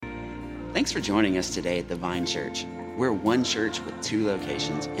Thanks for joining us today at the Vine Church. We're one church with 2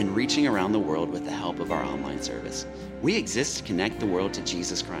 locations and reaching around the world with the help of our online service. We exist to connect the world to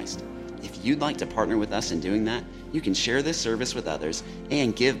Jesus Christ. If you'd like to partner with us in doing that, you can share this service with others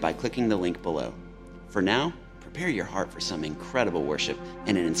and give by clicking the link below. For now, prepare your heart for some incredible worship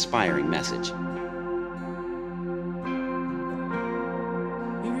and an inspiring message.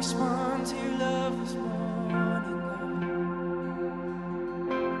 We respond to your love this morning, God.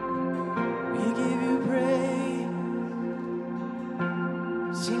 We give you praise.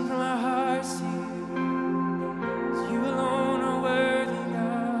 Sing from our hearts to you. 'Cause you alone are worthy,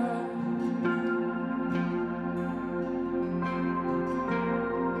 God.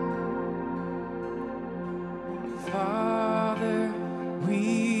 Father,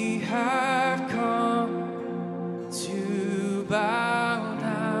 we have come to bow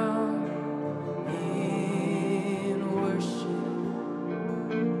down in worship,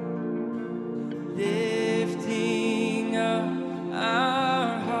 lifting up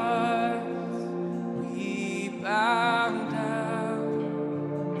our hearts. We bow down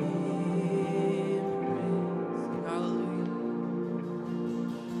in praise. Hallelujah.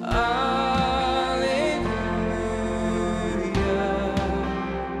 Hallelujah.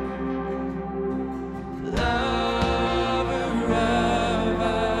 Lover of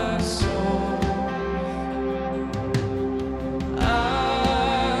our soul. Hallelujah.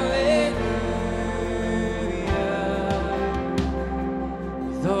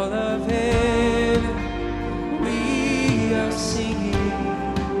 With all of heaven, we are singing.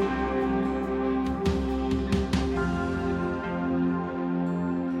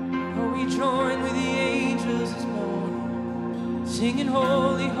 Oh, we join with the angels this morning, singing,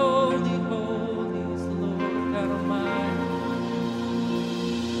 holy, holy, holy is the Lord God Almighty.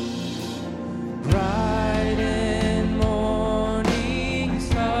 Bright and morning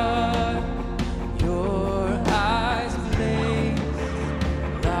star, your eyes blaze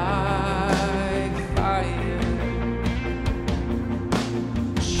like fire,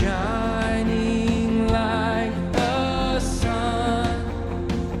 shining like the sun.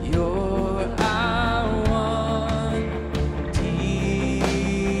 You're our one desire.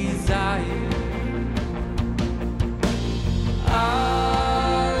 Hallelujah.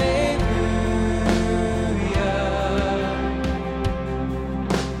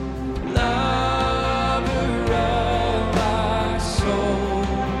 Lover of our soul.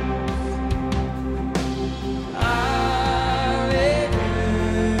 Hallelujah.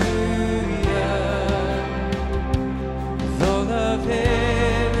 With all of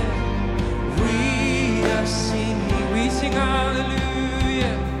heaven, we are singing. We sing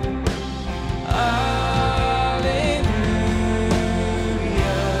hallelujah. Hallelujah.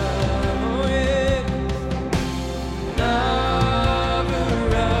 Oh, yeah. Lover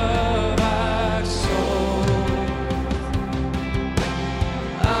of our soul.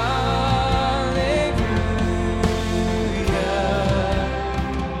 Hallelujah.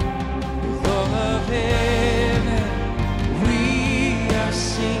 With all of heaven, we are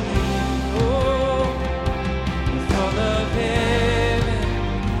singing. Oh, with all of heaven,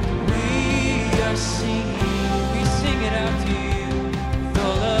 we are singing. We sing it out to you. With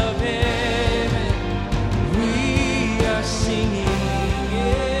all of heaven, we are singing.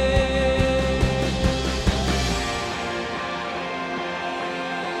 Yeah.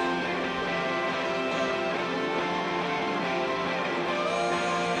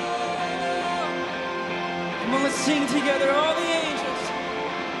 Come on, let's sing together, all the angels.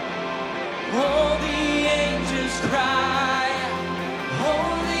 All the angels cry,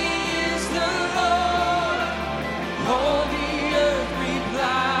 holy is the Lord. All the earth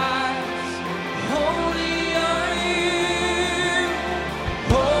replies, holy are you.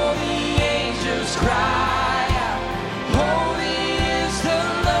 All the angels cry, holy is the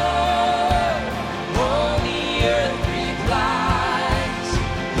Lord. All the earth replies,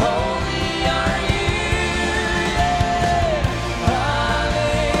 holy are you. Yeah.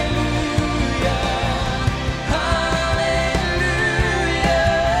 Hallelujah. Hallelujah.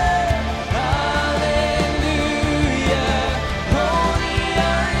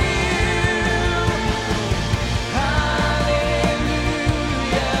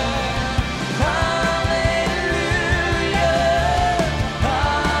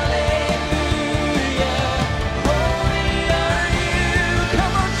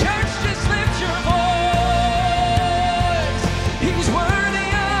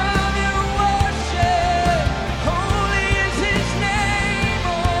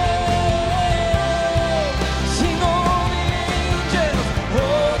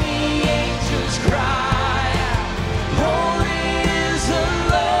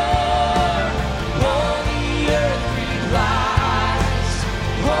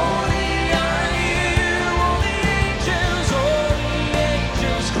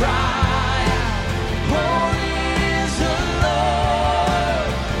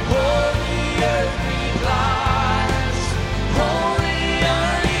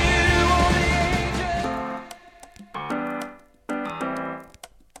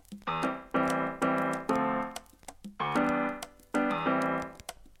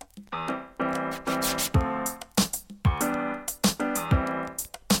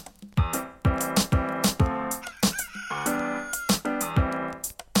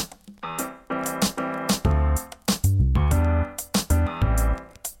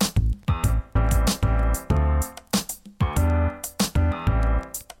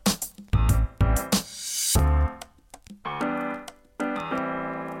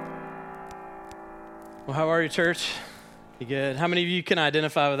 are you, church? You good? How many of you can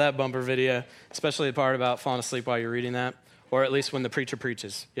identify with that bumper video, especially the part about falling asleep while you're reading that? Or at least when the preacher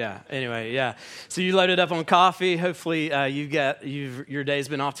preaches. Yeah, anyway, yeah. So you loaded up on coffee. Hopefully your day's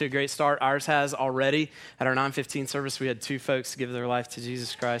been off to a great start. Ours has already. At our 9:15 service, we had 2 folks give their life to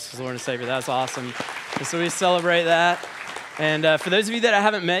Jesus Christ as Lord and Savior. That's awesome. And so we celebrate that. And for those of you that I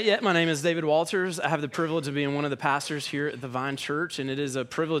haven't met yet, my name is David Walters. I have the privilege of being one of the pastors here at the Vine Church, and it is a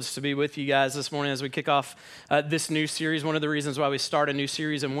privilege to be with you guys this morning as we kick off this new series. One of the reasons why we start a new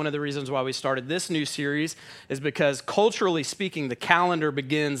series, and one of the reasons why we started this new series, is because culturally speaking, the calendar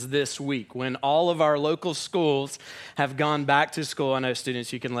begins this week when all of our local schools have gone back to school. I know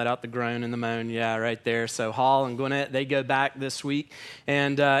students, you can let out the groan and the moan, yeah, right there. So Hall and Gwinnett, they go back this week,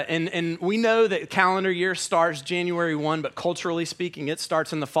 and we know that calendar year starts January 1, but culturally speaking, it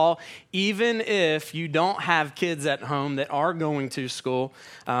starts in the fall. Even if you don't have kids at home that are going to school,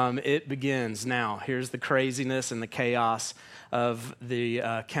 it begins now. Here's the craziness and the chaos of the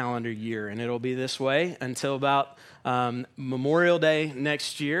calendar year. And it'll be this way until about Memorial Day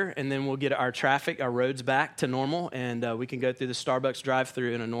next year, and then we'll get our roads back to normal, and we can go through the Starbucks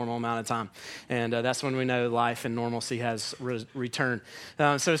drive-thru in a normal amount of time. And that's when we know life and normalcy has returned.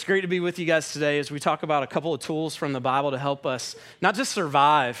 So it's great to be with you guys today as we talk about a couple of tools from the Bible to help us not just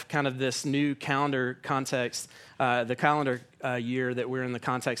survive kind of this new calendar context, the calendar year that we're in the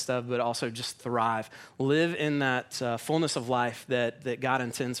context of, but also just thrive. Live in that fullness of life that God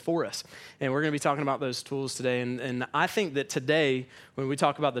intends for us. And we're going to be talking about those tools today. And I think that today, when we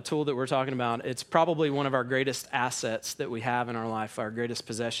talk about the tool that we're talking about, it's probably one of our greatest assets that we have in our life, our greatest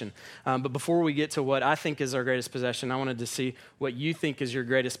possession. But before we get to what I think is our greatest possession, I wanted to see what you think is your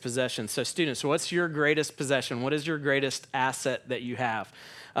greatest possession. So students, what's your greatest possession? What is your greatest asset that you have?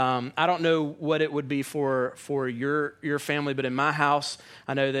 I don't know what it would be for your family, but in my house,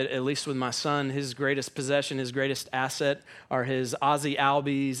 I know that at least with my son, his greatest possession, his greatest asset are his Ozzie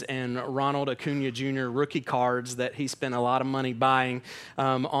Albies and Ronald Acuna Jr. rookie cards that he spent a lot of money buying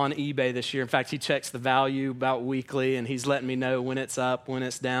on eBay this year. In fact, he checks the value about weekly, and he's letting me know when it's up, when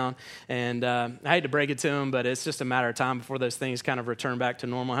it's down. And I hate to break it to him, but it's just a matter of time before those things kind of return back to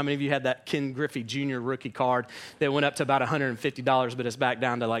normal. How many of you had that Ken Griffey Jr. rookie card that went up to about $150, but it's back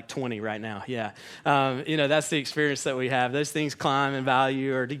down to like 20 right now? Yeah. That's the experience that we have. Those things climb in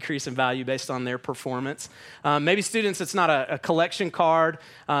value or decrease in value based on their performance. Maybe students, it's not a collection card,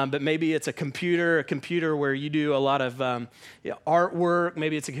 but maybe it's a computer where you do a lot of artwork.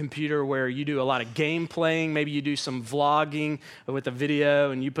 Maybe it's a computer where you do a lot of game playing. Maybe you do some vlogging with a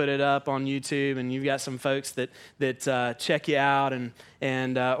video and you put it up on YouTube, and you've got some folks that check you out,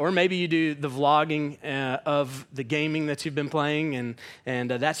 or maybe you do the vlogging of the gaming that you've been playing,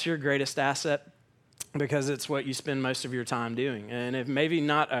 and that's your greatest asset, because it's what you spend most of your time doing. And if maybe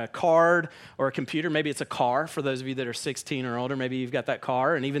not a card or a computer, maybe it's a car. For those of you that are 16 or older, maybe you've got that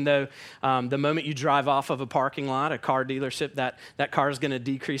car. And even though the moment you drive off of a parking lot, a car dealership, that car is going to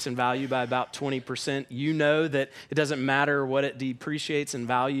decrease in value by about 20%. You know that it doesn't matter what it depreciates in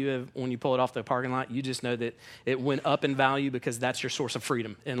value when you pull it off the parking lot. You just know that it went up in value because that's your source of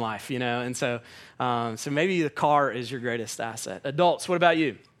freedom in life, And so maybe the car is your greatest asset. Adults, what about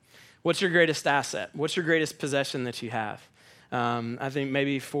you? What's your greatest asset? What's your greatest possession that you have? I think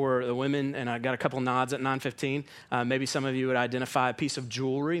maybe for the women, and I got a couple nods at 9:15, maybe some of you would identify a piece of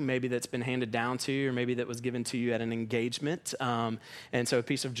jewelry, maybe that's been handed down to you, or maybe that was given to you at an engagement. And so a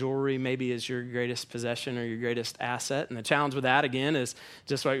piece of jewelry maybe is your greatest possession or your greatest asset. And the challenge with that, again, is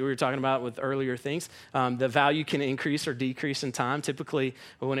just like we were talking about with earlier things. The value can increase or decrease in time. Typically,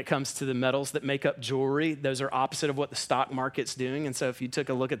 when it comes to the metals that make up jewelry, those are opposite of what the stock market's doing. And so if you took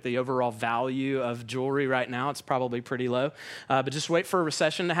a look at the overall value of jewelry right now, it's probably pretty low. But just wait for a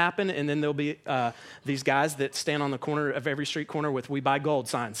recession to happen, and then there'll be these guys that stand on the corner of every street corner with "We Buy Gold"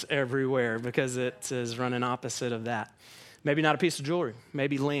 signs everywhere, because it is running opposite of that. Maybe not a piece of jewelry,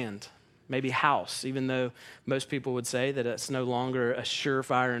 maybe land, maybe house, even though most people would say that it's no longer a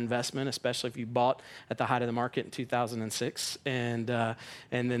surefire investment, especially if you bought at the height of the market in 2006. And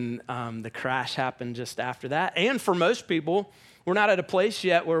then the crash happened just after that. And for most people, we're not at a place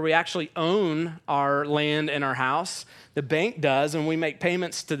yet where we actually own our land and our house. The bank does, and we make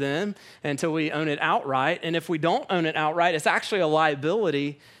payments to them until we own it outright. And if we don't own it outright, it's actually a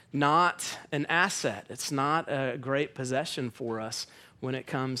liability, not an asset. It's not a great possession for us when it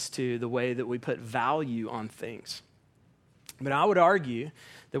comes to the way that we put value on things. But I would argue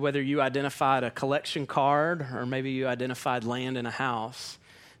that whether you identified a collection card or maybe you identified land in a house,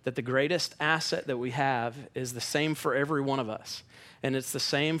 that the greatest asset that we have is the same for every one of us. And it's the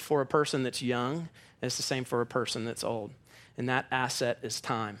same for a person that's young, and it's the same for a person that's old. And that asset is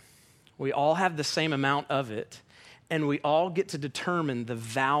time. We all have the same amount of it, and we all get to determine the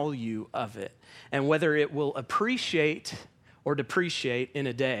value of it and whether it will appreciate or depreciate in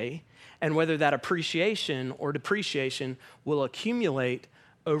a day, and whether that appreciation or depreciation will accumulate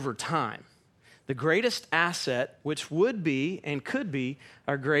over time. The greatest asset, which would be and could be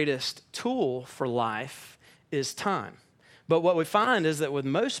our greatest tool for life, is time. But what we find is that with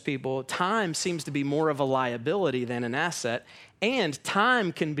most people, time seems to be more of a liability than an asset, and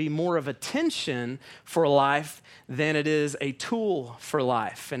time can be more of a tension for life than it is a tool for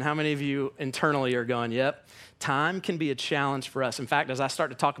life. And how many of you internally are going, yep, time can be a challenge for us. In fact, as I start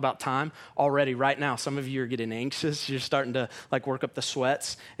to talk about time already right now, some of you are getting anxious. You're starting to work up the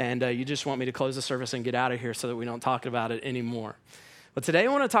sweats, and you just want me to close the service and get out of here so that we don't talk about it anymore. But today I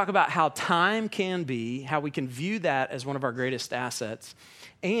want to talk about how time can be, how we can view that as one of our greatest assets,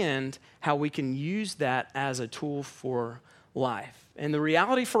 and how we can use that as a tool for life. And the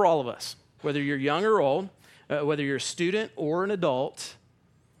reality for all of us, whether you're young or old, whether you're a student or an adult,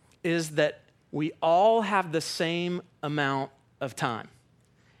 is that we all have the same amount of time.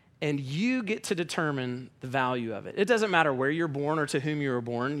 And you get to determine the value of it. It doesn't matter where you're born or to whom you were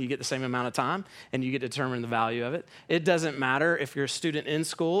born. You get the same amount of time, and you get to determine the value of it. It doesn't matter if you're a student in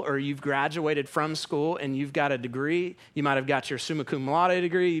school or you've graduated from school and you've got a degree. You might have got your summa cum laude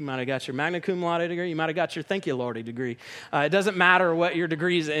degree. You might have got your magna cum laude degree. You might have got your thank you, Lordy degree. It doesn't matter what your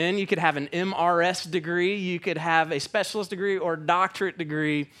degree's in. You could have an MRS degree. You could have a specialist degree or doctorate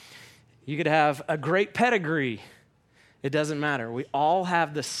degree. You could have a great pedigree. It doesn't matter. We all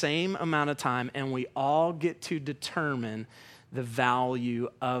have the same amount of time, and we all get to determine the value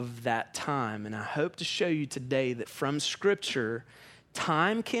of that time. And I hope to show you today that from Scripture,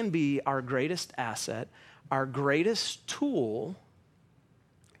 time can be our greatest asset, our greatest tool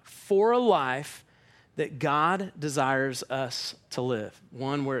for a life that God desires us to live.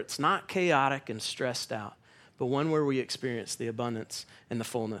 One where it's not chaotic and stressed out, but one where we experience the abundance and the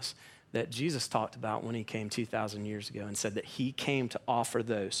fullness that Jesus talked about when he came 2,000 years ago and said that he came to offer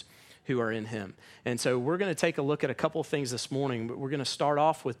those who are in him. And so we're going to take a look at a couple of things this morning, but we're going to start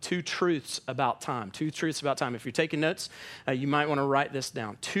off with two truths about time. Two truths about time. If you're taking notes, you might want to write this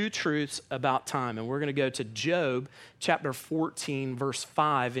down. Two truths about time. And we're going to go to Job chapter 14, verse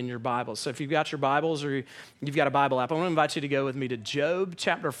 5 in your Bibles. So if you've got your Bibles or you've got a Bible app, I want to invite you to go with me to Job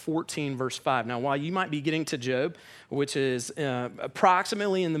chapter 14, verse 5. Now, while you might be getting to Job, which is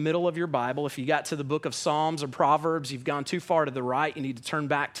approximately in the middle of your Bible, if you got to the book of Psalms or Proverbs, you've gone too far to the right, you need to turn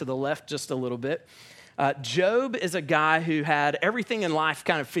back to the left just a little bit. Job is a guy who had everything in life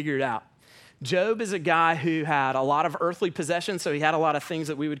kind of figured out. Job is a guy who had a lot of earthly possessions, so he had a lot of things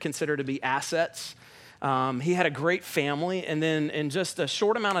that we would consider to be assets. He had a great family, and then in just a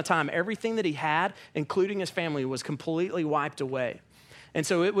short amount of time, everything that he had, including his family, was completely wiped away. And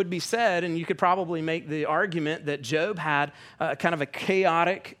so it would be said, and you could probably make the argument that Job had kind of a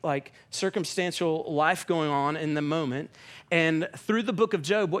chaotic, circumstantial life going on in the moment. And through the book of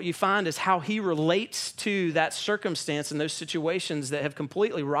Job, what you find is how he relates to that circumstance and those situations that have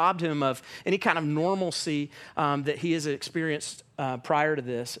completely robbed him of any kind of normalcy that he has experienced prior to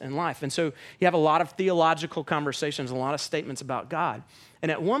this in life. And so you have a lot of theological conversations, a lot of statements about God. And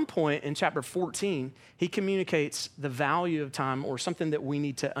at one point in chapter 14, he communicates the value of time, or something that we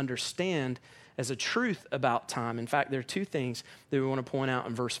need to understand as a truth about time. In fact, there are two things that we want to point out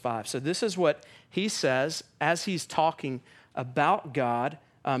in verse 5. So this is what he says as he's talking about God,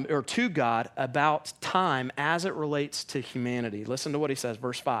 or to God, about time as it relates to humanity. Listen to what he says,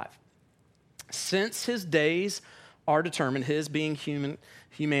 verse 5. Since his days are determined, his being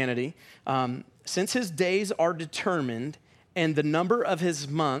humanity, since his days are determined, and the number of his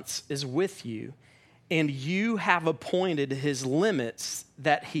months is with you, and you have appointed his limits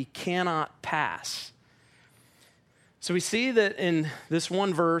that he cannot pass. So we see that in this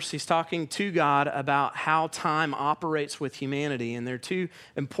one verse, he's talking to God about how time operates with humanity, and there are two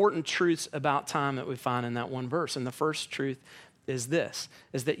important truths about time that we find in that one verse. And the first truth is this,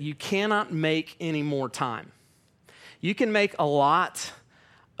 is that you cannot make any more time. You can make a lot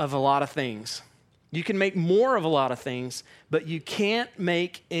of things. You can make more of a lot of things, but you can't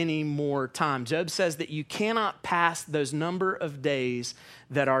make any more time. Job says that you cannot pass those number of days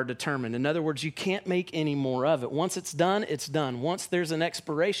that are determined. In other words, you can't make any more of it. Once it's done, it's done. Once there's an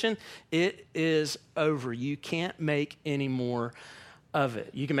expiration, it is over. You can't make any more of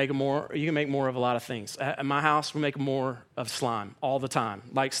it. You can make more of a lot of things. At my house, we make more of slime all the time.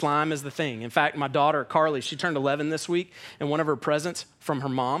 Slime is the thing. In fact, my daughter, Carly, she turned 11 this week, and one of her presents from her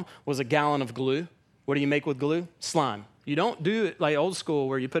mom was a gallon of glue. What do you make with glue? Slime. You don't do it like old school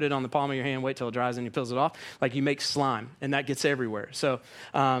where you put it on the palm of your hand, wait till it dries, and you peels it off. Like you make slime, and that gets everywhere. So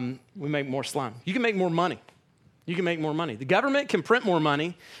we make more slime. You can make more money. You can make more money. The government can print more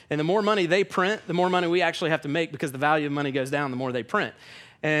money, and the more money they print, the more money we actually have to make because the value of money goes down the more they print.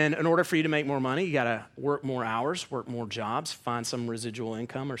 And in order for you to make more money, you got to work more hours, work more jobs, find some residual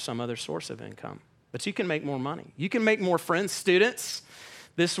income or some other source of income. But you can make more money. You can make more friends. Students,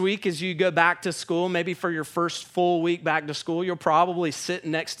 this week as you go back to school, maybe for your first full week back to school, you'll probably sit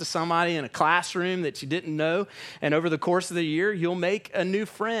next to somebody in a classroom that you didn't know. And over the course of the year, you'll make a new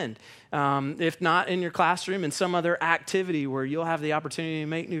friend. If not in your classroom, in some other activity where you'll have the opportunity to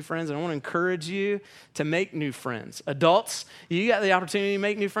make new friends. And I want to encourage you to make new friends. Adults, you got the opportunity to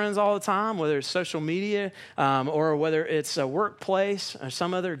make new friends all the time, whether it's social media or whether it's a workplace or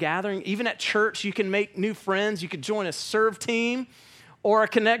some other gathering. Even at church, you can make new friends. You could join a serve team or a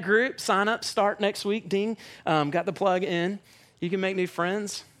connect group. Sign up, start next week. Ding, got the plug in. You can make new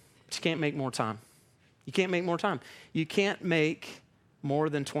friends, but you can't make more time. You can't make more time. You can't make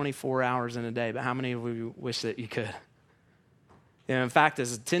more than 24 hours in a day, but how many of you wish that you could? You know, in fact,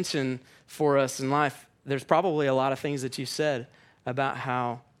 as a tension for us in life, there's probably a lot of things that you said about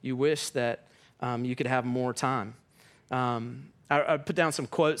how you wish that you could have more time. I put down some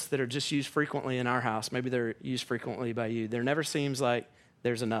quotes that are just used frequently in our house. Maybe they're used frequently by you. There never seems like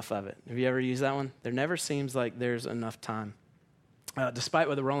there's enough of it. Have you ever used that one? There never seems like there's enough time. Despite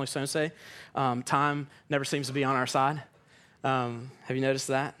what the Rolling Stones say, time never seems to be on our side. Have you noticed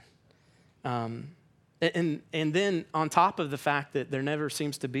that? And then on top of the fact that there never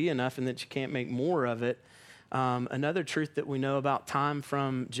seems to be enough and that you can't make more of it, another truth that we know about time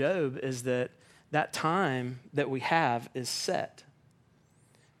from Job is that time that we have is set.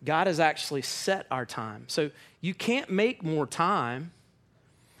 God has actually set our time. So you can't make more time,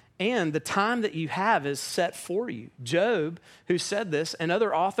 and the time that you have is set for you. Job, who said this, and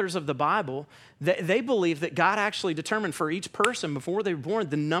other authors of the Bible, they believe that God actually determined for each person before they were born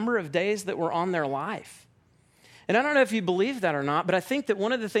the number of days that were on their life. And I don't know if you believe that or not, but I think that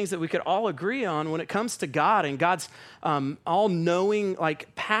one of the things that we could all agree on when it comes to God and God's all-knowing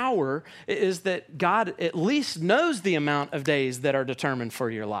power is that God at least knows the amount of days that are determined for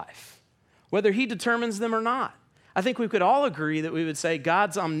your life, whether he determines them or not. I think we could all agree that we would say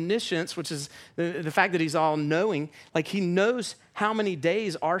God's omniscience, which is the fact that he's all-knowing, he knows how many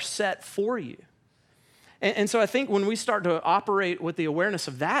days are set for you. And so I think when we start to operate with the awareness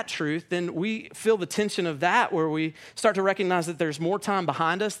of that truth, then we feel the tension of that where we start to recognize that there's more time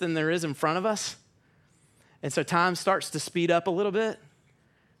behind us than there is in front of us. And so time starts to speed up a little bit.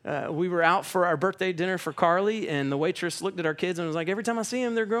 We were out for our birthday dinner for Carly, and the waitress looked at our kids and was like, every time I see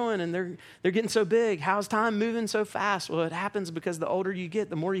them, they're growing and they're getting so big. How's time moving so fast? Well, it happens because the older you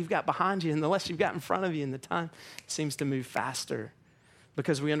get, the more you've got behind you and the less you've got in front of you, and the time seems to move faster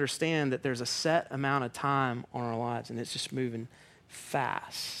because we understand that there's a set amount of time on our lives and it's just moving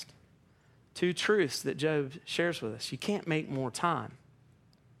fast. Two truths that Job shares with us. You can't make more time.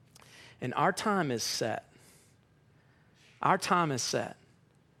 And our time is set. Our time is set.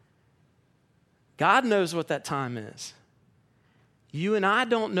 God knows what that time is. You and I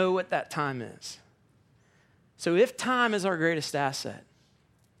don't know what that time is. So if time is our greatest asset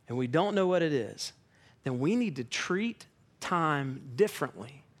and we don't know what it is, then we need to treat time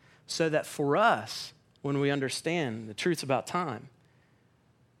differently so that for us, when we understand the truths about time,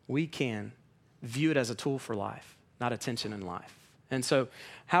 we can view it as a tool for life, not a tension in life. And so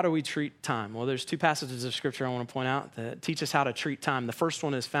how do we treat time? Well, there's two passages of scripture I want to point out that teach us how to treat time. The first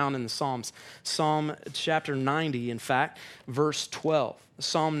one is found in the Psalms. Psalm chapter 90, in fact, verse 12.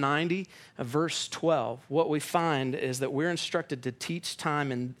 Psalm 90, verse 12. What we find is that we're instructed to teach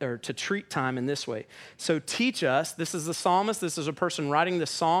time or to treat time in this way. So teach us, this is the psalmist, this is a person writing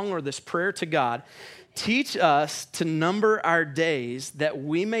this song or this prayer to God. Teach us to number our days that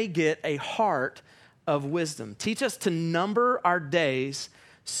we may get a heart of wisdom. Teach us to number our days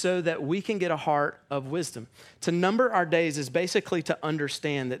so that we can get a heart of wisdom. To number our days is basically to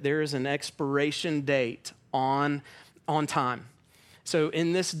understand that there is an expiration date on time. So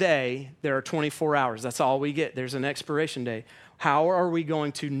in this day, there are 24 hours. That's all we get. There's an expiration date. How are we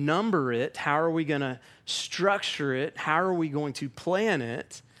going to number it? How are we going to structure it? How are we going to plan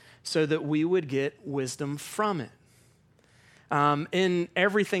it so that we would get wisdom from it? In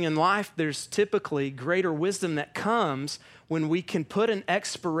everything in life, there's typically greater wisdom that comes when we can put an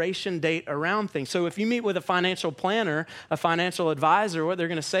expiration date around things. So if you meet with a financial planner, a financial advisor, what they're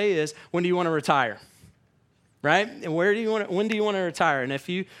going to say is, when do you want to retire? right? And when do you want to retire? And if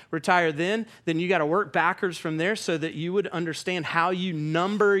you retire then you got to work backwards from there so that you would understand how you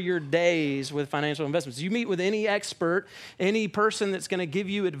number your days with financial investments. You meet with any expert, any person that's going to give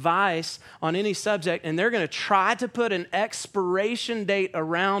you advice on any subject, and they're going to try to put an expiration date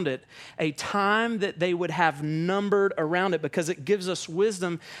around it, a time that they would have numbered around it, because it gives us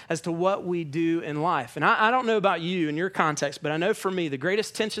wisdom as to what we do in life. And I don't know about you in your context, but I know for me, the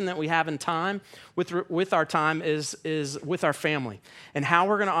greatest tension that we have in time with our time is with our family and how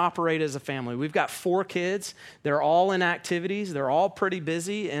we're going to operate as a family. We've got 4 kids. They're all in activities. They're all pretty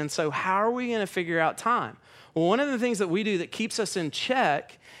busy. And so how are we going to figure out time? Well, one of the things that we do that keeps us in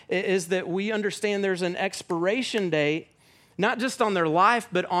check is that we understand there's an expiration date, not just on their life,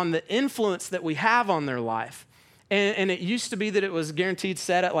 but on the influence that we have on their life. And it used to be that it was guaranteed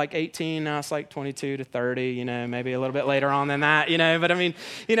set at like 18. Now it's like 22 to 30, maybe a little bit later on than that, But I mean,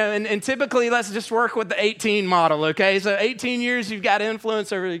 and typically let's just work with the 18 model, okay? So 18 years you've got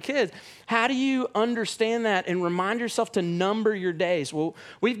influence over your kids. How do you understand that and remind yourself to number your days? Well,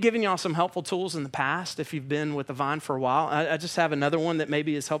 we've given y'all some helpful tools in the past if you've been with the Vine for a while. I just have another one that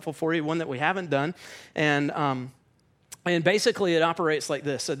maybe is helpful for you, one that we haven't done. And basically it operates like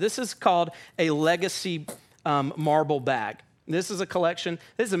this. So this is called a legacy marble bag. This is a collection.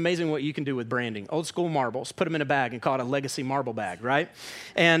 This is amazing what you can do with branding. Old school marbles, put them in a bag and call it a legacy marble bag, right?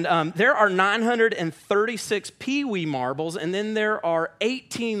 And there are 936 peewee marbles, and then there are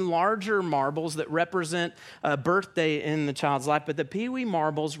 18 larger marbles that represent a birthday in the child's life. But the peewee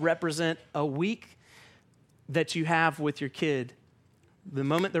marbles represent a week that you have with your kid, the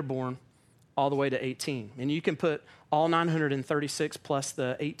moment they're born, all the way to 18. And you can put all 936 plus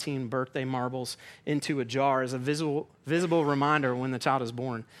the 18 birthday marbles into a jar as a visible reminder when the child is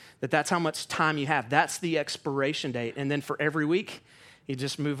born, that's how much time you have. That's the expiration date. And then for every week, you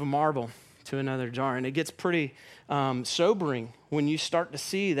just move a marble to another jar. And it gets pretty sobering when you start to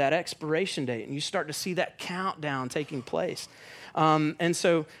see that expiration date and you start to see that countdown taking place. And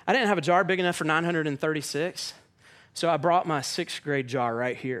so I didn't have a jar big enough for 936, so I brought my 6th grade jar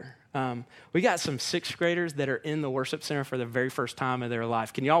right here. We got some 6th graders that are in the worship center for the very first time of their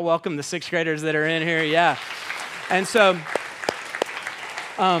life. Can y'all welcome the 6th graders that are in here? Yeah. And so,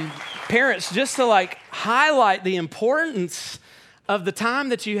 parents, just to highlight the importance of the time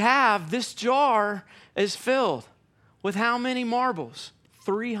that you have, this jar is filled with how many marbles?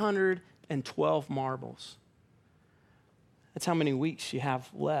 312 marbles. That's how many weeks you have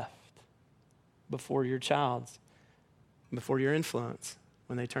left before your influence,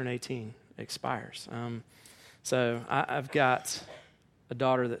 when they turn 18, expires. So I've got a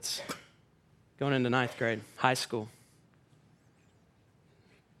daughter that's going into 9th grade, high school.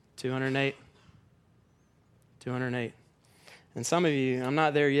 208. And some of you, I'm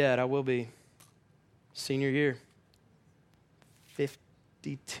not there yet, I will be. Senior year,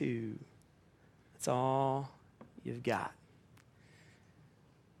 52. That's all you've got.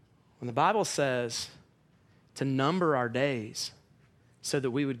 When the Bible says to number our days so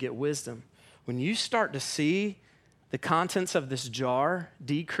that we would get wisdom, when you start to see the contents of this jar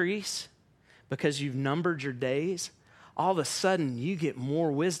decrease because you've numbered your days, all of a sudden you get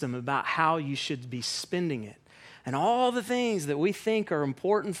more wisdom about how you should be spending it. And all the things that we think are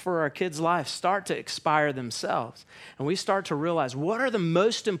important for our kids' lives start to expire themselves. And we start to realize, what are the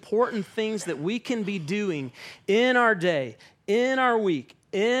most important things that we can be doing in our day, in our week,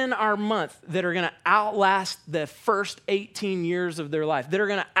 in our month, that are going to outlast the first 18 years of their life, that are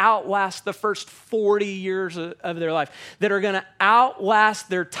going to outlast the first 40 years of their life, that are going to outlast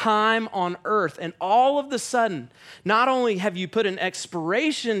their time on earth. And all of a sudden, not only have you put an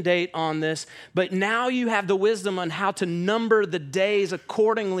expiration date on this, but now you have the wisdom on how to number the days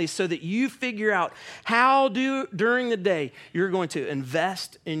accordingly so that you figure out how during the day you're going to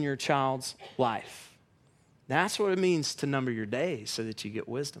invest in your child's life. That's what it means to number your days so that you get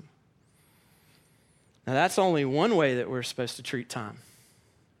wisdom. Now, that's only one way that we're supposed to treat time.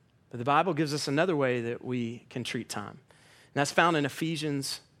 But the Bible gives us another way that we can treat time. And that's found in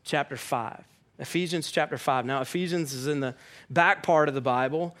Ephesians chapter 5. Ephesians chapter 5. Now, Ephesians is in the back part of the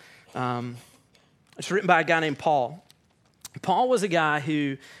Bible. It's written by a guy named Paul. Paul was a guy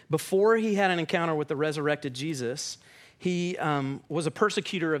who, before he had an encounter with the resurrected Jesus, he was a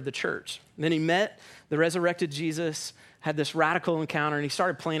persecutor of the church. And then he met the resurrected Jesus, had this radical encounter, and he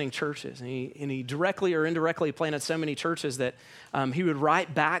started planting churches. And he directly or indirectly planted so many churches that he would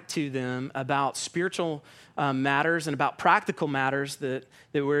write back to them about spiritual matters and about practical matters that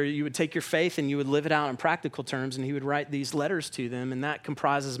where you would take your faith and you would live it out in practical terms. And he would write these letters to them, and that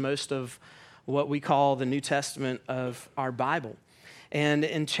comprises most of what we call the New Testament of our Bible. And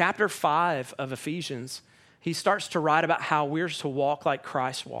in chapter 5 of Ephesians, he starts to write about how we're to walk like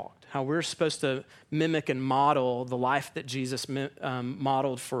Christ walked, how we're supposed to mimic and model the life that Jesus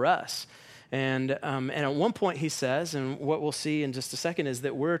modeled for us. And at one point he says, and what we'll see in just a second, is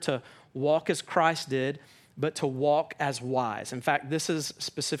that we're to walk as Christ did, but to walk as wise. In fact, this is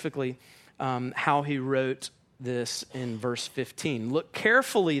specifically how he wrote this in verse 15. Look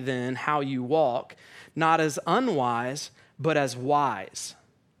carefully then how you walk, not as unwise, but as wise.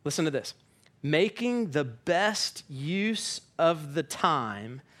 Listen to this. Making the best use of the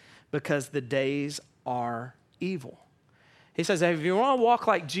time because the days are evil. He says, if you want to walk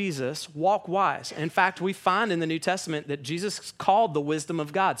like Jesus, walk wise. In fact, we find in the New Testament that Jesus is called the wisdom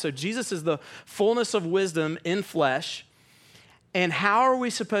of God. So Jesus is the fullness of wisdom in flesh. And how are we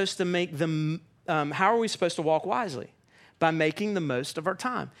supposed to walk wisely? By making the most of our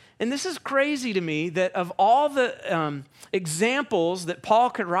time. And this is crazy to me that of all the examples that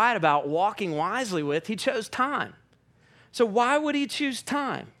Paul could write about walking wisely with, he chose time. So why would he choose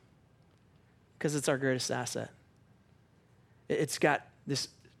time? Because it's our greatest asset. It's got this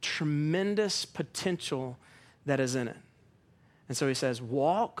tremendous potential that is in it. And so he says,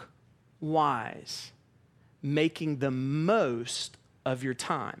 walk wise, making the most of your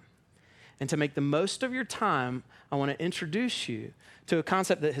time. And to make the most of your time, I want to introduce you to a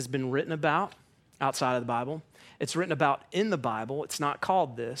concept that has been written about outside of the Bible. It's written about in the Bible. It's not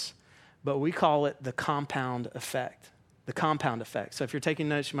called this, but we call it the compound effect. The compound effect. So if you're taking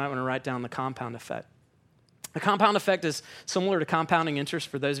notes, you might want to write down the compound effect. The compound effect is similar to compounding interest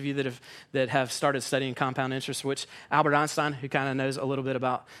for those of you that have started studying compound interest, which Albert Einstein, who kind of knows a little bit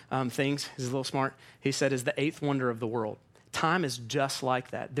about things, he's a little smart, he said is the eighth wonder of the world. Time is just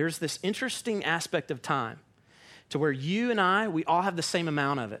like that. There's this interesting aspect of time to where you and I, we all have the same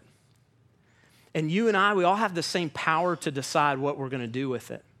amount of it. And you and I, we all have the same power to decide what we're going to do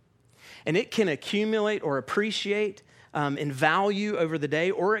with it. And it can accumulate or appreciate in value over the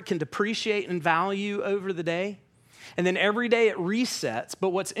day, or it can depreciate in value over the day. And then every day it resets.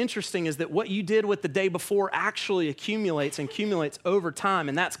 But what's interesting is that what you did with the day before actually accumulates and accumulates over time,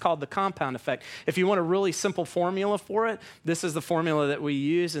 and that's called the compound effect. If you want a really simple formula for it, this is the formula that we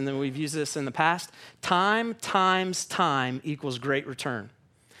use, and then we've used this in the past. Time times time equals great return.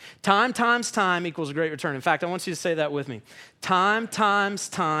 Time times time equals great return. In fact, I want you to say that with me. Time times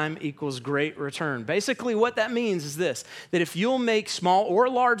time equals great return. Basically, what that means is this, that if you'll make small or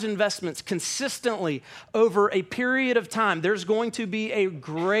large investments consistently over a period of time, there's going to be a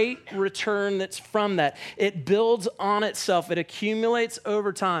great return that's from that. It builds on itself. It accumulates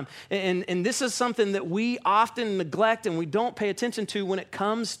over time. And this is something that we often neglect and we don't pay attention to when it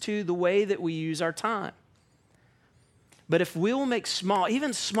comes to the way that we use our time. But if we will make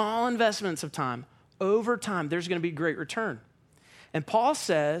even small investments of time, over time, there's going to be great return. And Paul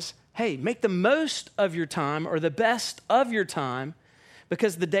says, hey, make the most of your time or the best of your time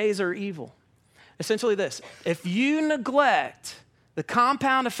because the days are evil. Essentially this, if you neglect the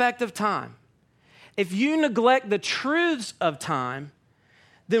compound effect of time, if you neglect the truths of time,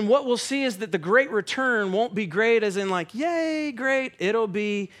 then what we'll see is that the great return won't be great as in like, yay, great. It'll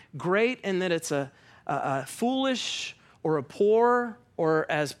be great in that it's a foolish or a poor, or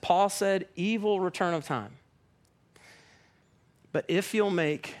as Paul said, evil return of time. But if you'll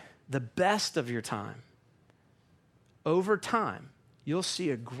make the best of your time, over time, you'll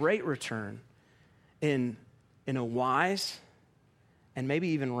see a great return in a wise and maybe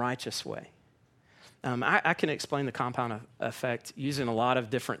even righteous way. I can explain the compound effect using a lot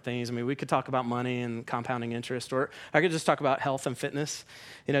of different things. I mean, we could talk about money and compounding interest, or I could just talk about health and fitness.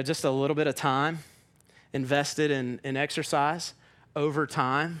 You know, just a little bit of time invested in exercise over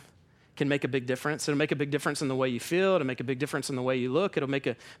time can make a big difference. It'll make a big difference in the way you feel. It'll make a big difference in the way you look. It'll make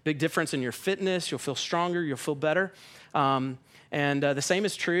a big difference in your fitness. You'll feel stronger. You'll feel better. And the same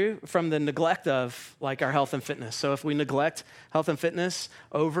is true from the neglect of like our health and fitness. So if we neglect health and fitness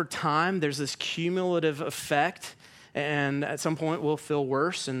over time, there's this cumulative effect. And at some point we'll feel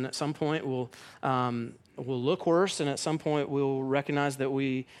worse. And at some point we'll look worse. And at some point we'll recognize that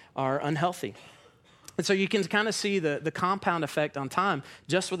we are unhealthy. And so you can kind of see the compound effect on time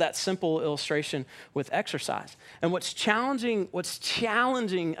just with that simple illustration with exercise. And what's challenging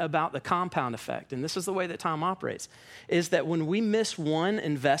about the compound effect, and this is the way that time operates, is that when we miss one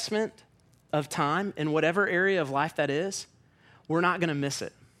investment of time in whatever area of life that is, we're not going to miss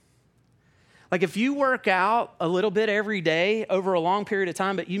it. Like if you work out a little bit every day over a long period of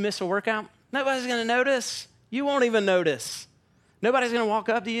time, but you miss a workout, nobody's going to notice. You won't even notice. Nobody's going to walk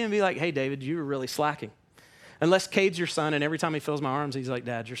up to you and be like, hey, David, you were really slacking. Unless Cade's your son, and every time he feels my arms, he's like,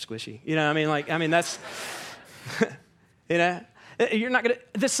 Dad, you're squishy. You know, that's, you know. You're not going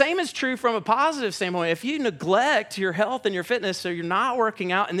to. The same is true from a positive standpoint. If you neglect your health and your fitness, so you're not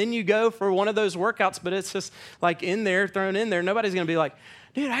working out, and then you go for one of those workouts, but it's just like in there, thrown in there, nobody's going to be like,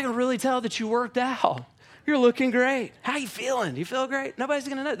 dude, I can really tell that you worked out. You're looking great. How you feeling? You feel great? Nobody's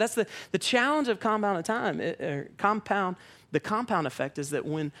going to know. That's the challenge of compounded time. The compound effect is that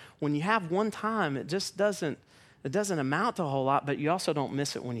when you have one time, it doesn't amount to a whole lot, but you also don't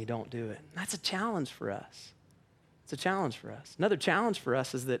miss it when you don't do it. That's a challenge for us. It's a challenge for us. Another challenge for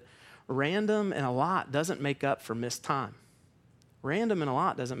us is that random and a lot doesn't make up for missed time. Random and a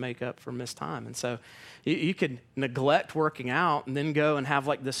lot doesn't make up for missed time. And so you could neglect working out and then go and have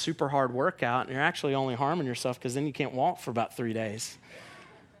like this super hard workout, and you're actually only harming yourself because then you can't walk for about 3 days.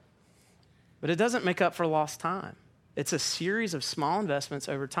 But it doesn't make up for lost time. It's a series of small investments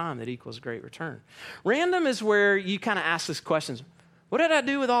over time that equals great return. Random is where you kind of ask this question, what did I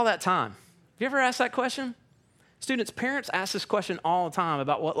do with all that time? Have you ever asked that question? Students, parents ask this question all the time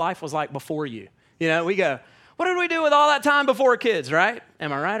about what life was like before you. You know, we go, what did we do with all that time before kids, right?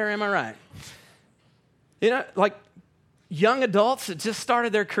 Am I right or am I right? You know, like young adults that just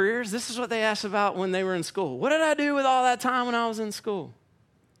started their careers, this is what they ask about when they were in school. What did I do with all that time when I was in school?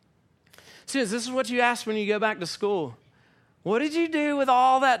 Students, this is what you ask when you go back to school. What did you do with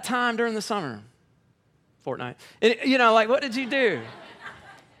all that time during the summer? Fortnite. And, you know, like, what did you do?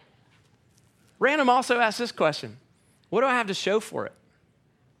 Random also asks this question. What do I have to show for it?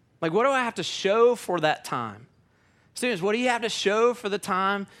 Like, what do I have to show for that time? Students, what do you have to show for the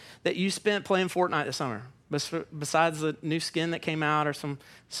time that you spent playing Fortnite this summer? Besides the new skin that came out or some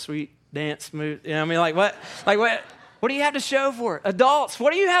sweet dance move, you know what I mean? Like what? What do you have to show for it? Adults,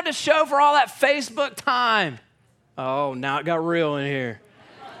 what do you have to show for all that Facebook time? Oh, now it got real in here.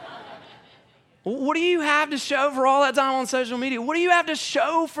 What do you have to show for all that time on social media? What do you have to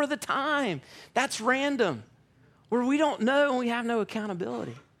show for the time? That's random, where we don't know and we have no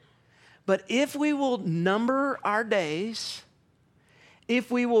accountability. But if we will number our days, if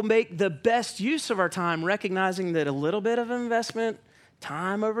we will make the best use of our time, recognizing that a little bit of investment,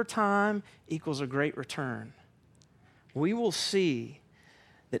 time over time, equals a great return, we will see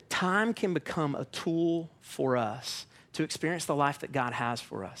that time can become a tool for us to experience the life that God has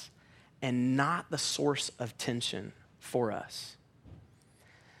for us and not the source of tension for us.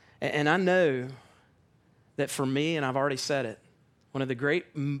 And I know that for me, and I've already said it, one of the great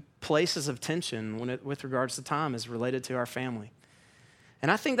places of tension with regards to time is related to our family.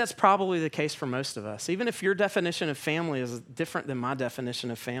 And I think that's probably the case for most of us, even if your definition of family is different than my definition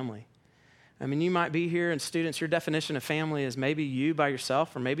of family. I mean, you might be here, and students, your definition of family is maybe you by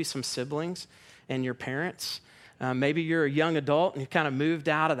yourself or maybe some siblings and your parents. Maybe you're a young adult and you kind of moved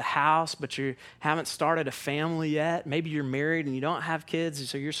out of the house, but you haven't started a family yet. Maybe you're married and you don't have kids, and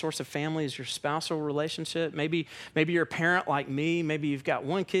so your source of family is your spousal relationship. Maybe you're a parent like me. Maybe you've got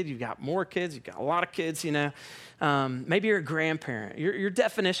one kid, you've got more kids, you've got a lot of kids, you know. Maybe you're a grandparent. Your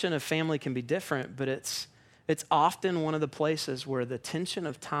definition of family can be different, but it's often one of the places where the tension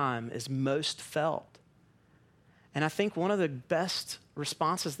of time is most felt. And I think one of the best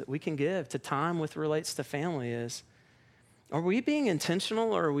responses that we can give to time with relates to family is, are we being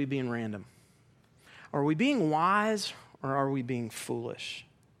intentional or are we being random? Are we being wise or are we being foolish?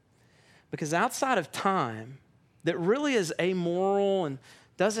 Because outside of time, that really is amoral and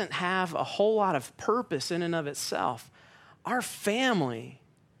doesn't have a whole lot of purpose in and of itself, our family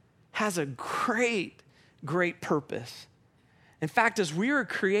has a great purpose. In fact, as we were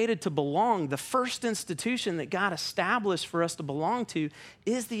created to belong, the first institution that God established for us to belong to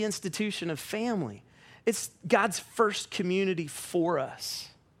is the institution of family. It's God's first community for us.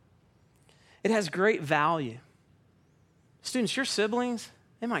 It has great value. Students, your siblings,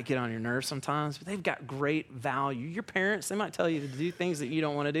 they might get on your nerves sometimes, but they've got great value. Your parents, they might tell you to do things that you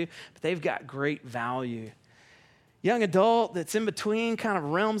don't want to do, but they've got great value. Young adult that's in between kind of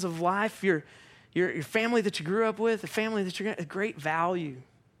realms of life, your family that you grew up with, the family that you're going to, great value.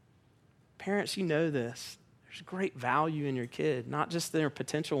 Parents, you know this. There's great value in your kid, not just their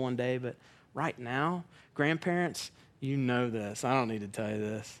potential one day, but right now. Grandparents, you know this. I don't need to tell you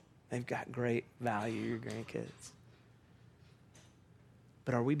this. They've got great value, your grandkids.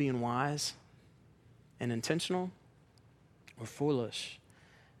 But are we being wise and intentional or foolish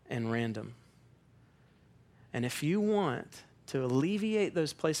and random? And if you want to alleviate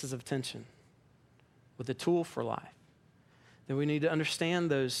those places of tension with a tool for life, then we need to understand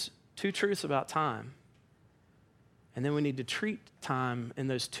those two truths about time. And then we need to treat time in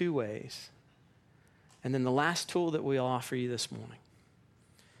those two ways. And then the last tool that we'll offer you this morning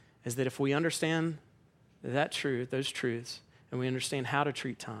is that if we understand that truth, those truths, and we understand how to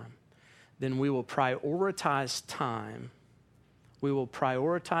treat time, then we will prioritize time We will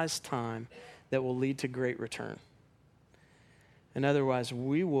prioritize time that will lead to great return. And otherwise,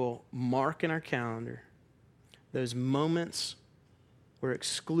 we will mark in our calendar those moments where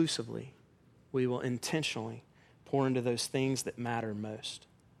exclusively we will intentionally pour into those things that matter most.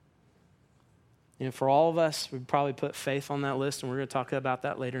 And for all of us, we'd probably put faith on that list, and we're going to talk about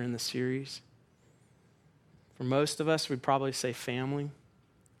that later in the series. For most of us, we'd probably say family.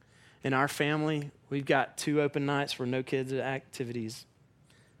 In our family, we've got 2 open nights for no kids activities.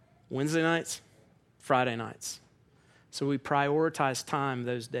 Wednesday nights, Friday nights. So we prioritize time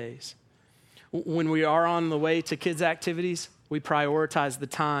those days. When we are on the way to kids' activities, we prioritize the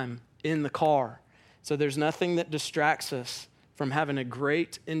time in the car. So there's nothing that distracts us from having a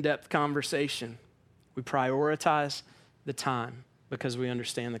great in-depth conversation. We prioritize the time because we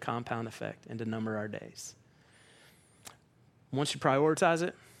understand the compound effect and to number our days. Once you prioritize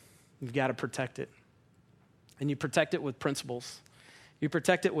it, you've got to protect it. And you protect it with principles. You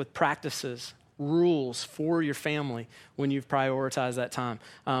protect it with practices, rules for your family when you've prioritized that time.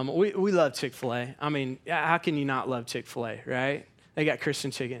 We love Chick-fil-A. I mean, how can you not love Chick-fil-A, right? They got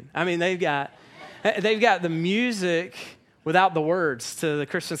Christian chicken. I mean, they've got the music without the words to the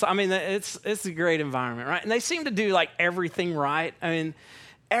Christians. I mean, it's a great environment, right? And they seem to do like everything right. I mean,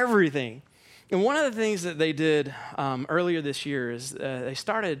 everything. And one of the things that they did earlier this year is they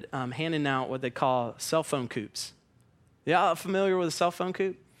started handing out what they call cell phone coupes. Y'all familiar with a cell phone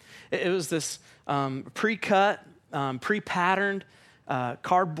coupe? It was this pre-cut, pre-patterned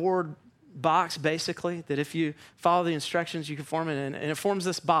cardboard box, basically, that if you follow the instructions, you can form it, and it forms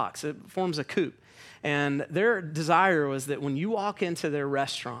this box. It forms a coupe. And their desire was that when you walk into their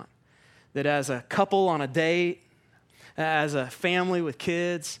restaurant, that as a couple on a date, as a family with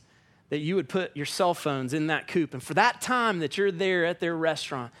kids, that you would put your cell phones in that coupe. And for that time that you're there at their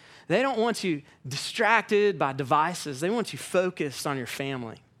restaurant, they don't want you distracted by devices. They want you focused on your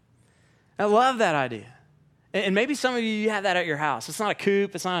family. I love that idea. And maybe some of you have that at your house. It's not a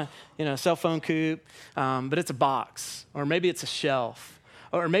coupe. It's not a cell phone coupe, but it's a box. Or maybe it's a shelf.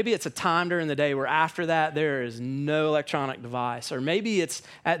 Or maybe it's a time during the day where after that there is no electronic device. Or maybe it's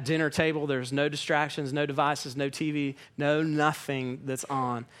at dinner table. There's no distractions, no devices, no TV, nothing that's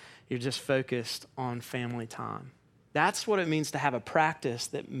on. You're just focused on family time. That's what it means to have a practice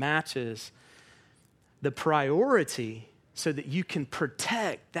that matches the priority so that you can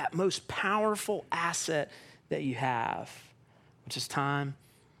protect that most powerful asset that you have, which is time,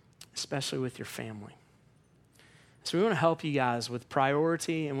 especially with your family. So we want to help you guys with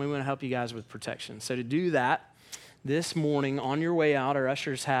priority, and we want to help you guys with protection. So to do that, this morning on your way out, our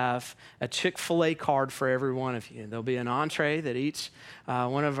ushers have a Chick-fil-A card for every one of you. There'll be an entree that each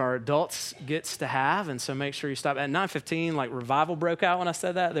one of our adults gets to have, and so make sure you stop. At 9:15, like revival broke out when I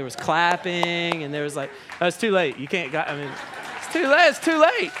said that. There was clapping, and there was like, oh, it's too late. You can't, it's too late. It's too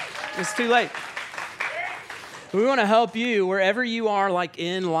late. It's too late. We want to help you wherever you are, like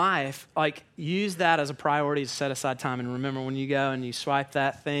in life, like use that as a priority to set aside time. And remember, when you go and you swipe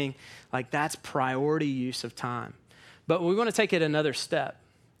that thing, like that's priority use of time. But we want to take it another step.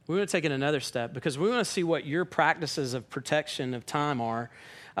 We want to take it another step because we want to see what your practices of protection of time are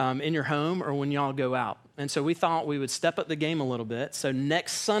in your home or when y'all go out. And so we thought we would step up the game a little bit. So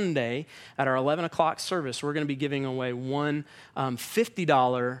next Sunday at our 11 o'clock service, we're going to be giving away one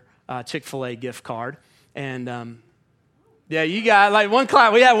 $50 Chick-fil-A gift card. And yeah, you got like one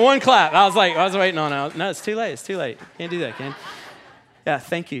clap. We had one clap. I was waiting on it. No, it's too late. It's too late. Can't do that, Ken. Yeah,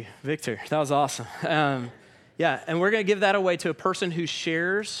 thank you, Victor. That was awesome. Yeah, and we're going to give that away to a person who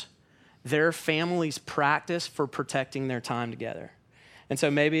shares their family's practice for protecting their time together. And so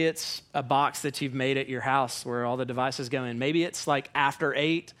maybe it's a box that you've made at your house where all the devices go in. Maybe it's like after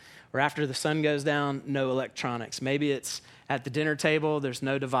 8 or after the sun goes down, no electronics. Maybe it's at the dinner table, there's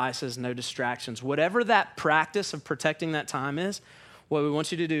no devices, no distractions. Whatever that practice of protecting that time is, what we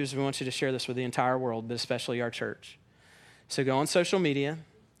want you to do is we want you to share this with the entire world, but especially our church. So go on social media,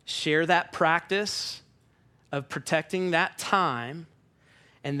 share that practice of protecting that time,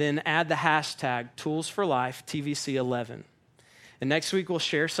 and then add the hashtag Tools for Life TVC11. And next week we'll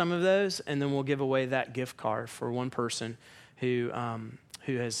share some of those, and then we'll give away that gift card for one person who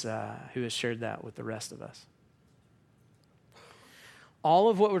has shared that with the rest of us. All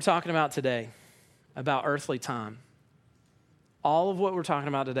of what we're talking about today about earthly time, all of what we're talking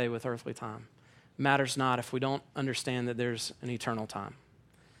about today with earthly time matters not if we don't understand that there's an eternal time.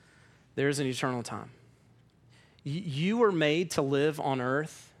 There's an eternal time. You were made to live on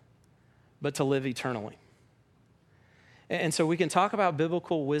earth, but to live eternally. And so we can talk about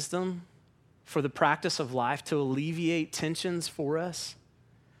biblical wisdom for the practice of life to alleviate tensions for us,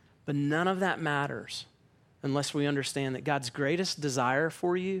 but none of that matters unless we understand that God's greatest desire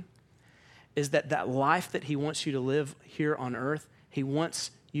for you is that life that he wants you to live here on earth, he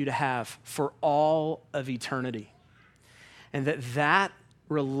wants you to have for all of eternity. And that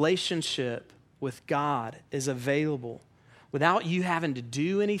relationship with God is available without you having to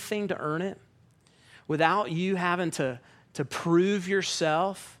do anything to earn it, without you having to prove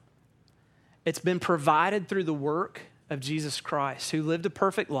yourself. It's been provided through the work of Jesus Christ, who lived a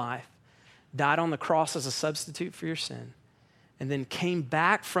perfect life, died on the cross as a substitute for your sin, and then came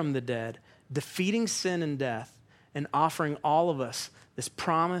back from the dead, defeating sin and death and offering all of us this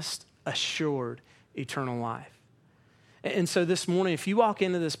promised, assured eternal life. And so this morning, if you walk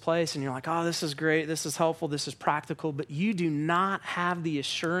into this place and you're like, oh, this is great, this is helpful, this is practical, but you do not have the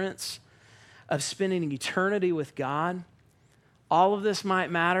assurance of spending eternity with God, all of this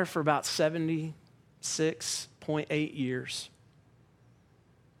might matter for about 76.8 years.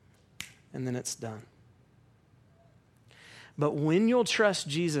 And then it's done. But when you'll trust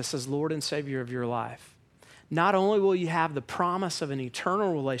Jesus as Lord and Savior of your life, not only will you have the promise of an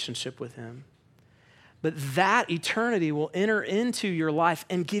eternal relationship with him, but that eternity will enter into your life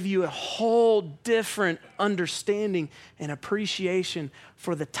and give you a whole different understanding and appreciation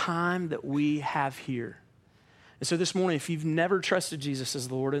for the time that we have here. And so this morning, if you've never trusted Jesus as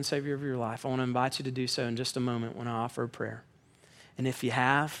the Lord and Savior of your life, I want to invite you to do so in just a moment when I offer a prayer. And if you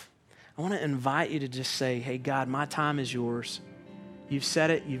have, I want to invite you to just say, hey, God, my time is yours. You've said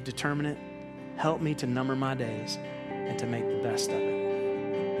it, you've determined it. Help me to number my days and to make the best of it.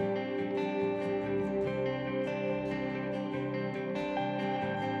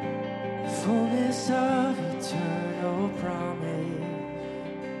 Fullness of eternal promise,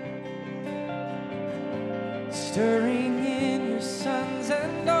 stirring in your sons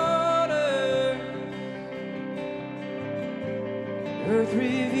and daughters, earth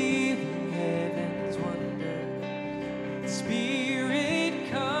revealing heaven's wonder. Spirit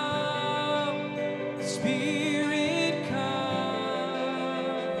come, Spirit come.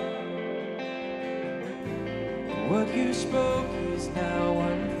 What you spoke is now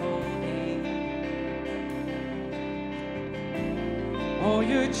unfolding. All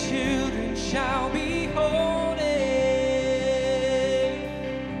your children shall be holy.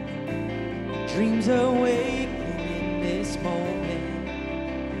 Dreams awakening in this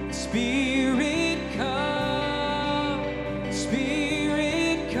moment. Spirit come,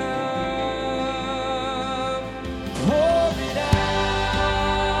 Spirit come. Pour it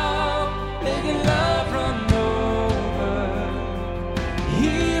out, let your love run over.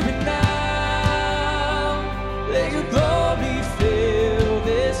 Here and now, let your glory fill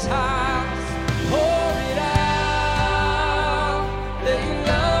this house. Pour it out, let your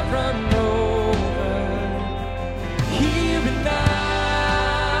love run over. Here and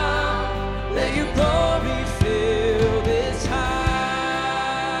now, let your glory fill this house.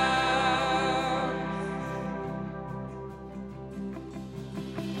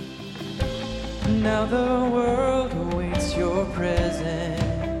 Now the world awaits your presence,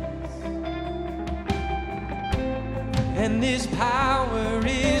 and this power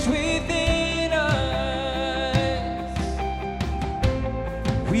is within us.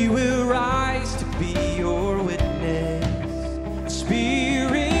 We will rise to be your witness.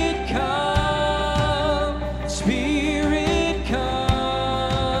 Spirit come, Spirit come.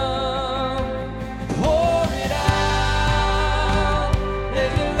 Pour it out,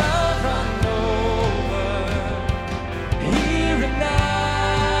 let your love run over. Here and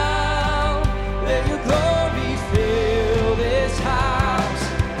now, let your glory fill this house.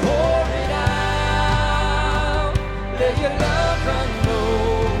 Pour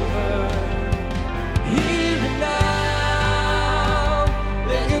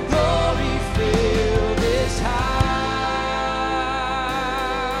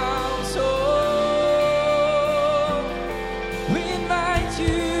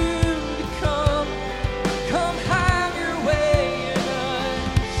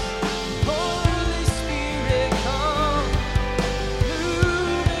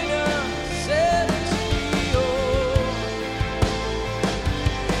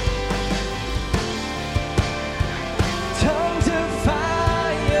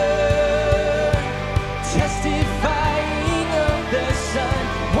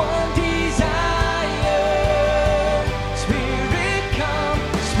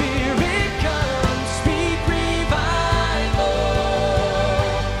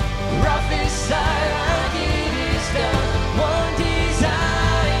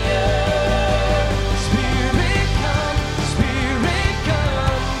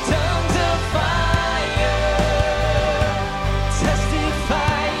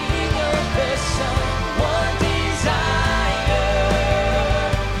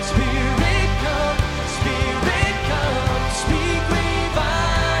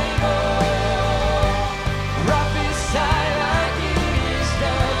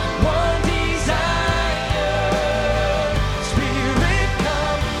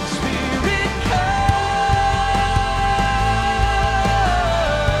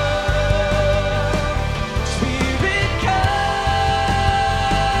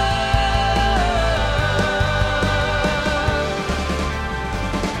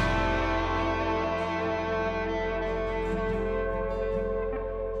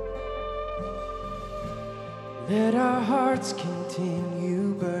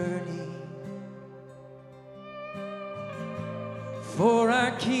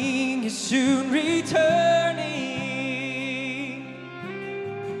our King is soon returning.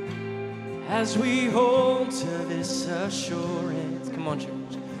 As we hold to this assurance, come on, church.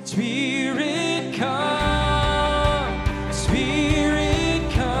 Spirit, come.